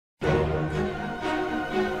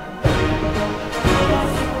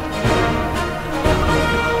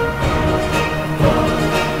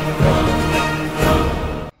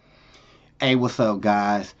Hey, what's up,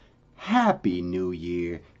 guys? Happy New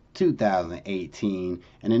Year 2018.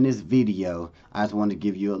 And in this video, I just want to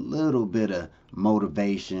give you a little bit of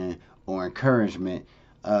motivation or encouragement.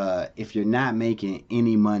 If you're not making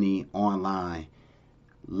any money online,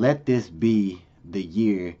 let this be the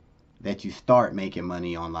year that you start making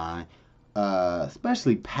money online,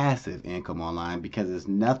 especially passive income online, because there's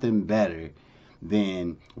nothing better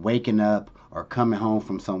than waking up or coming home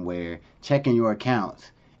from somewhere, checking your accounts,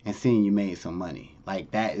 and seeing you made some money. Like,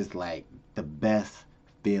 that is like the best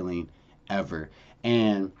feeling ever.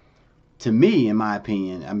 And to me, in my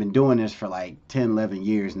opinion, I've been doing this for like 10, 11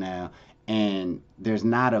 years now, and there's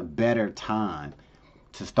not a better time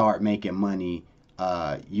to start making money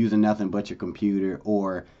using nothing but your computer,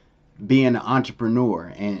 or being an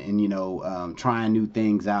entrepreneur and trying new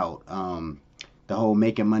things out. The whole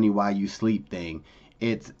making money while you sleep thing.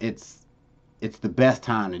 It's the best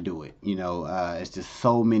time to do it. It's just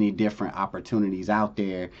so many different opportunities out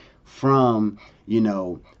there, from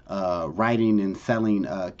writing and selling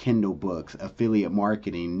Kindle books, affiliate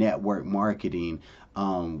marketing, network marketing,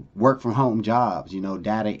 work from home jobs,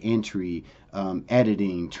 data entry,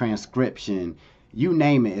 editing, transcription, you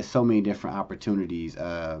name it. It's so many different opportunities.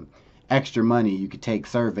 Extra money, you could take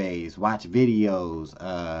surveys, watch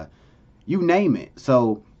videos, you name it.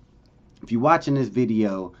 So if you're watching this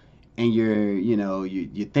video and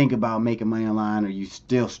you think about making money online, or you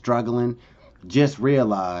still struggling, just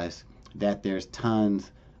realize that there's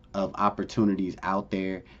tons of opportunities out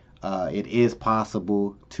there. It is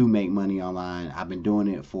possible to make money online. I've been doing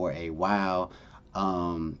it for a while,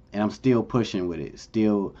 and I'm still pushing with it,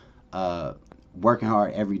 still working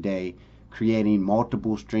hard every day, creating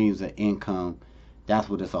multiple streams of income. That's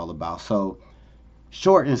what it's all about. So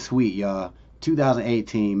short and sweet, y'all.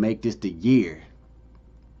 2018, make this the year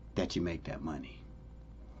that you make that money.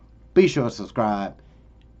 Be sure to subscribe,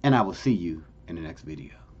 and I will see you in the next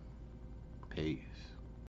video. Peace.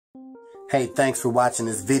 Hey, thanks for watching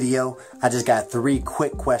this video. I just got 3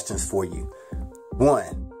 quick questions for you.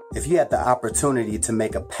 1, if you had the opportunity to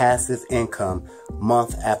make a passive income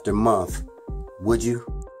month after month, would you?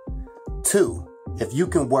 2, if you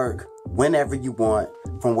can work whenever you want,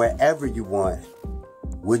 from wherever you want,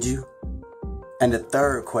 would you? And the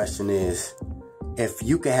 3rd question is, if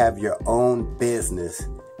you could have your own business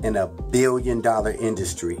in a billion-dollar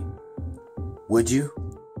industry, would you?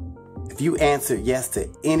 If you answered yes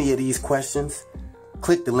to any of these questions,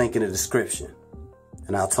 click the link in the description,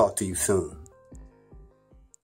 and I'll talk to you soon.